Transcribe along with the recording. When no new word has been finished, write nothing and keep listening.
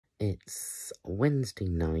It's Wednesday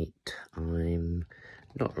night. I'm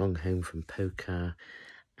not long home from poker,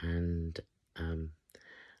 and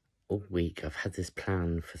all week I've had this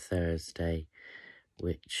plan for Thursday,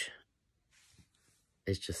 which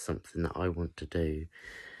is just something that I want to do.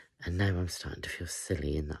 And now I'm starting to feel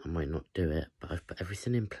silly in that I might not do it, but I've put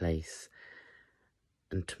everything in place,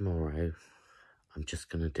 and tomorrow I'm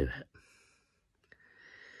just going to do it.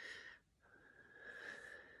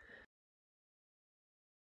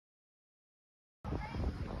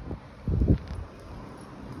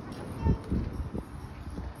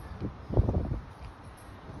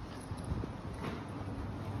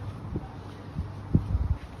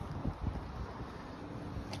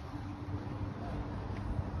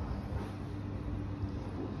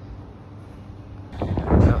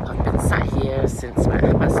 Well, I've been sat here since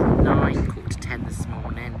about 9, quarter to 10 this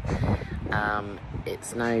morning.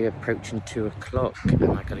 It's now approaching 2 o'clock and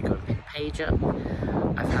I've got to go and pick Paige up.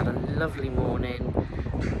 I've had a lovely morning,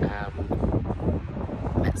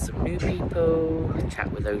 met some new people,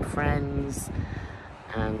 chat with old friends,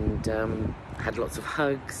 and had lots of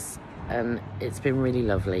hugs, and it's been really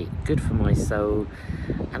lovely, good for my soul,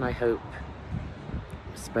 and I hope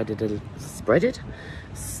spread a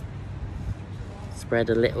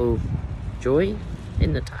little joy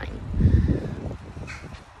in the town.